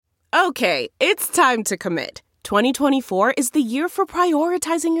Okay, it's time to commit. 2024 is the year for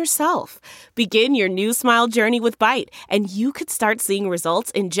prioritizing yourself. Begin your new smile journey with Byte, and you could start seeing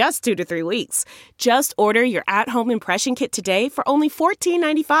results in just 2 to 3 weeks. Just order your at-home impression kit today for only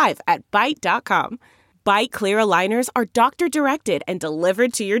 $14.95 at Byte.com. Byte Clear aligners are doctor-directed and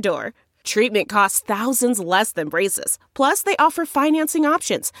delivered to your door. Treatment costs thousands less than braces. Plus, they offer financing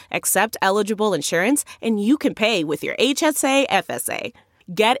options, accept eligible insurance, and you can pay with your HSA, FSA.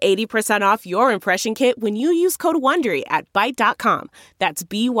 Get 80% off your impression kit when you use code WONDERY at Byte.com. That's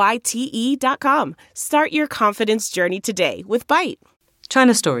BYTE.com. Start your confidence journey today with Byte.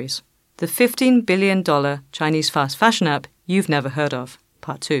 China Stories, the $15 billion Chinese fast fashion app you've never heard of,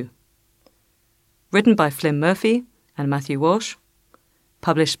 Part 2. Written by Flynn Murphy and Matthew Walsh.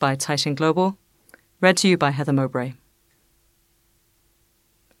 Published by Caixin Global. Read to you by Heather Mowbray.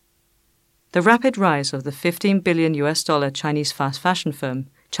 The rapid rise of the $15 billion Chinese fast fashion firm,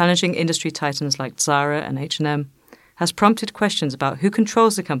 challenging industry titans like Zara and H&M, has prompted questions about who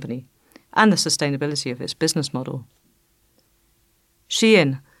controls the company and the sustainability of its business model.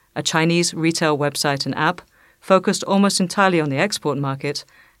 Shein, a Chinese retail website and app focused almost entirely on the export market,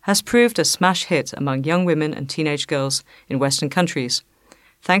 has proved a smash hit among young women and teenage girls in Western countries,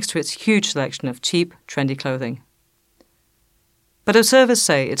 thanks to its huge selection of cheap, trendy clothing. But observers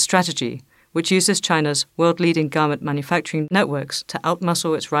say its strategy, which uses China's world-leading garment manufacturing networks to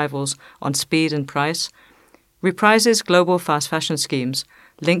outmuscle its rivals on speed and price, reprises global fast fashion schemes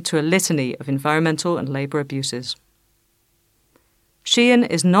linked to a litany of environmental and labor abuses. Shein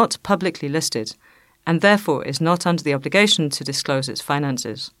is not publicly listed and therefore is not under the obligation to disclose its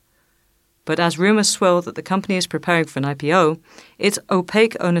finances. But as rumours swirl that the company is preparing for an IPO, its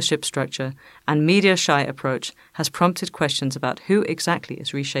opaque ownership structure and media-shy approach has prompted questions about who exactly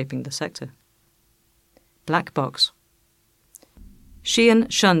is reshaping the sector. Black box. Shein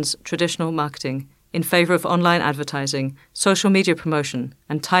shuns traditional marketing in favour of online advertising, social media promotion,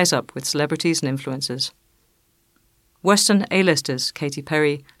 and ties up with celebrities and influencers. Western A-listers Katy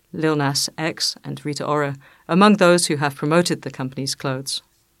Perry, Lil Nas X, and Rita Ora among those who have promoted the company's clothes.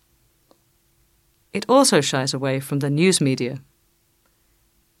 It also shies away from the news media.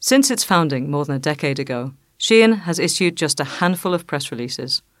 Since its founding more than a decade ago, Shein has issued just a handful of press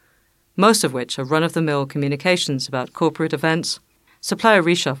releases, most of which are run-of-the-mill communications about corporate events, supplier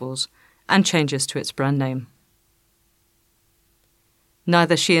reshuffles, and changes to its brand name.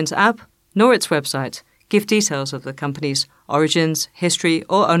 Neither Shein's app nor its website give details of the company's origins, history,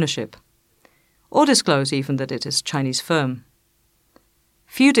 or ownership, or disclose even that it is a Chinese firm.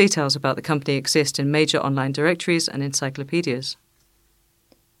 Few details about the company exist in major online directories and encyclopedias.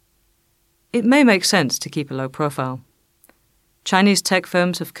 It may make sense to keep a low profile. Chinese tech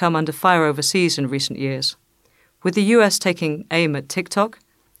firms have come under fire overseas in recent years, with the US taking aim at TikTok,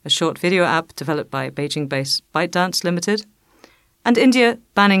 a short video app developed by Beijing-based ByteDance Limited, and India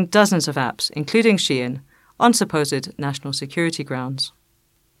banning dozens of apps, including Shein, on supposed national security grounds.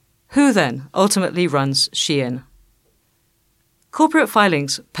 Who then ultimately runs Shein? Corporate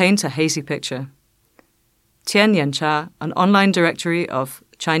filings paint a hazy picture. Tian Yancha, an online directory of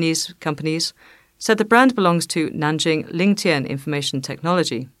Chinese companies, said the brand belongs to Nanjing Lingtian Information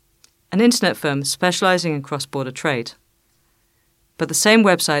Technology, an internet firm specializing in cross-border trade. But the same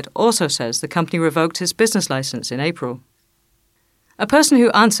website also says the company revoked its business license in April. A person who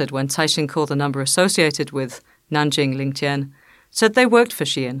answered when Caixin called the number associated with Nanjing Lingtian said they worked for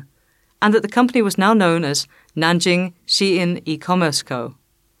Shein, and that the company was now known as Nanjing Shein E-Commerce Co.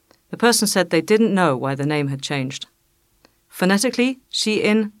 The person said they didn't know why the name had changed. Phonetically,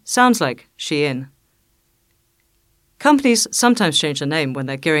 Shein sounds like Shein. Companies sometimes change their name when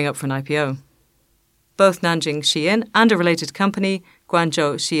they're gearing up for an IPO. Both Nanjing Shein and a related company,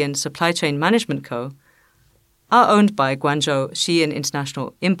 Guangzhou Shein Supply Chain Management Co., are owned by Guangzhou Shein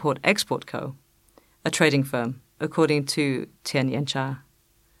International Import-Export Co., a trading firm, according to Tian Yancha.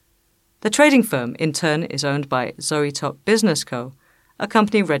 The trading firm, in turn, is owned by Zoe Top Business Co., a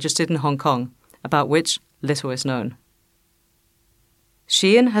company registered in Hong Kong, about which little is known.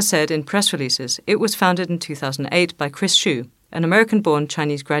 Shein has said in press releases it was founded in 2008 by Chris Xu, an American-born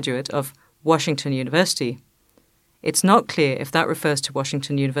Chinese graduate of Washington University. It's not clear if that refers to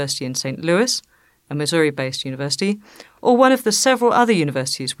Washington University in St. Louis, a Missouri-based university, or one of the several other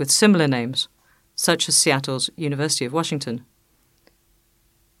universities with similar names, such as Seattle's University of Washington.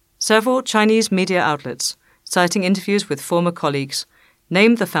 Several Chinese media outlets, citing interviews with former colleagues,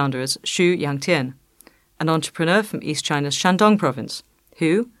 named the founder as Xu Yangtian, an entrepreneur from East China's Shandong province,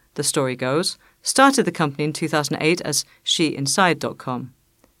 who, the story goes, started the company in 2008 as SheInside.com,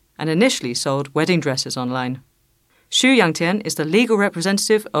 and initially sold wedding dresses online. Xu Yangtian is the legal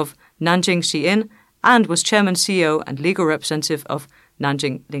representative of Nanjing Xi'in and was chairman, CEO, and legal representative of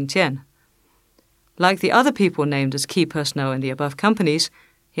Nanjing Lingtian. Like the other people named as key personnel in the above companies,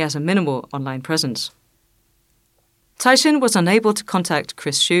 he has a minimal online presence. Caixin was unable to contact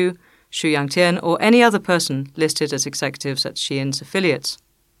Chris Xu, Xu Yangtian, or any other person listed as executives at Xi'in's affiliates.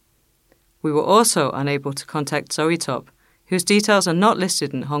 We were also unable to contact Zoe Top, whose details are not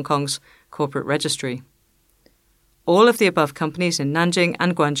listed in Hong Kong's corporate registry. All of the above companies in Nanjing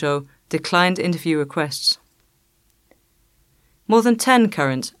and Guangzhou declined interview requests. More than 10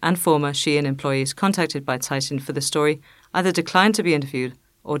 current and former Xi'in employees contacted by Caixin for this story either declined to be interviewed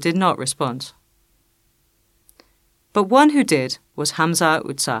or did not respond. But one who did was Hamza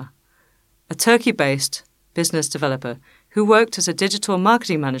Utsa, a Turkey-based business developer who worked as a digital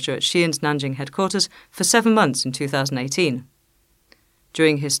marketing manager at Xi'in's Nanjing headquarters for 7 months in 2018.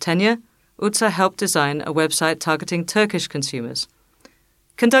 During his tenure, Utsa helped design a website targeting Turkish consumers,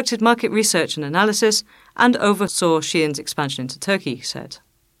 conducted market research and analysis, and oversaw Xi'in's expansion into Turkey, he said.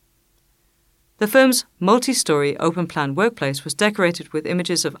 The firm's multi-story open-plan workplace was decorated with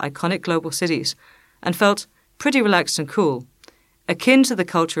images of iconic global cities and felt pretty relaxed and cool, akin to the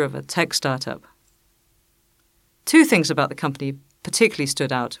culture of a tech startup. 2 things about the company particularly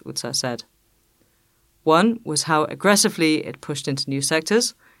stood out, Utsa said. One was how aggressively it pushed into new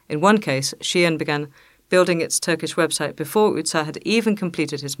sectors. In one case, Xi'in began building its Turkish website before Utsa had even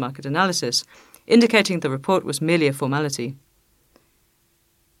completed his market analysis, indicating the report was merely a formality.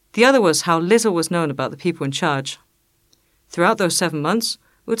 The other was how little was known about the people in charge. Throughout those 7 months,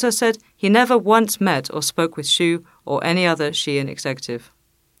 Utsa said he never once met or spoke with Xu or any other Xi'in executive.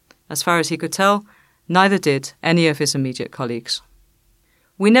 As far as he could tell, neither did any of his immediate colleagues.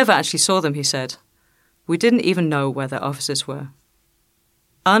 We never actually saw them, he said. We didn't even know where their offices were.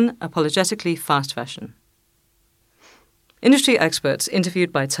 Unapologetically fast fashion. Industry experts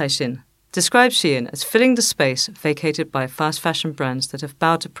interviewed by Caixin described Xi'in as filling the space vacated by fast fashion brands that have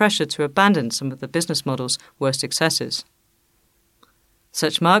bowed to pressure to abandon some of the business model's worst successes.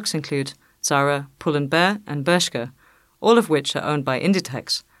 Such marks include Zara, Pull&Bear, and Bershka, all of which are owned by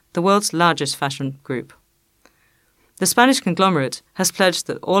Inditex, the world's largest fashion group. The Spanish conglomerate has pledged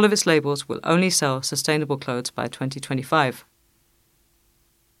that all of its labels will only sell sustainable clothes by 2025.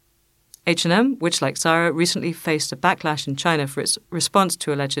 H&M, which like Zara recently faced a backlash in China for its response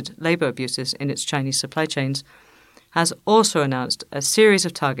to alleged labour abuses in its Chinese supply chains, has also announced a series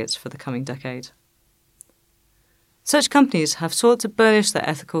of targets for the coming decade. Such companies have sought to burnish their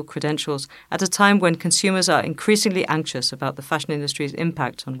ethical credentials at a time when consumers are increasingly anxious about the fashion industry's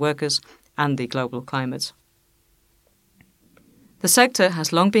impact on workers and the global climate. The sector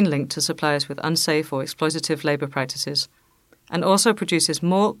has long been linked to suppliers with unsafe or exploitative labour practices, and also produces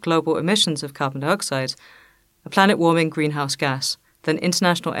more global emissions of carbon dioxide, a planet-warming greenhouse gas, than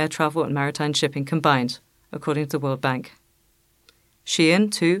international air travel and maritime shipping combined, according to the World Bank. Xi'in,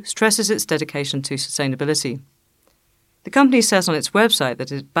 too, stresses its dedication to sustainability. The company says on its website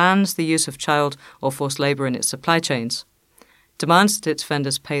that it bans the use of child or forced labour in its supply chains, demands that its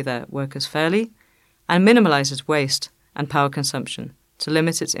vendors pay their workers fairly, and minimalises waste and power consumption to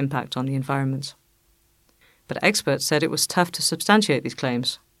limit its impact on the environment. But experts said it was tough to substantiate these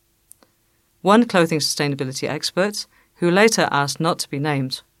claims. One clothing sustainability expert, who later asked not to be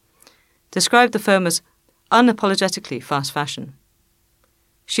named, described the firm as unapologetically fast fashion.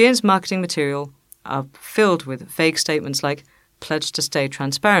 Xi'in's marketing material are filled with vague statements like pledge to stay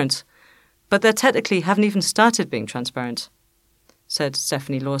transparent, but they technically haven't even started being transparent, said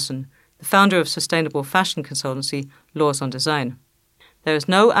Stephanie Lawson, the founder of sustainable fashion consultancy Laws on Design. There is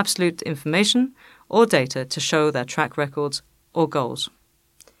no absolute information or data to show their track records or goals.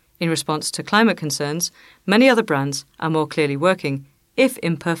 In response to climate concerns, many other brands are more clearly working, if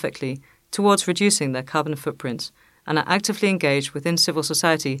imperfectly, towards reducing their carbon footprints and are actively engaged within civil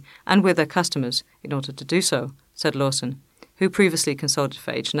society and with their customers in order to do so, said Lawson, who previously consulted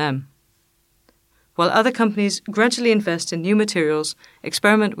for H&M. While other companies gradually invest in new materials,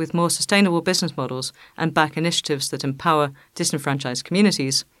 experiment with more sustainable business models, and back initiatives that empower disenfranchised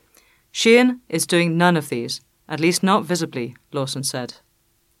communities, Xi'in is doing none of these, at least not visibly, Lawson said.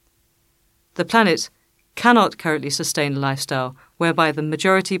 The planet cannot currently sustain a lifestyle whereby the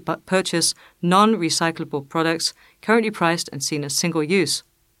majority purchase non-recyclable products currently priced and seen as single-use,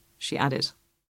 she added.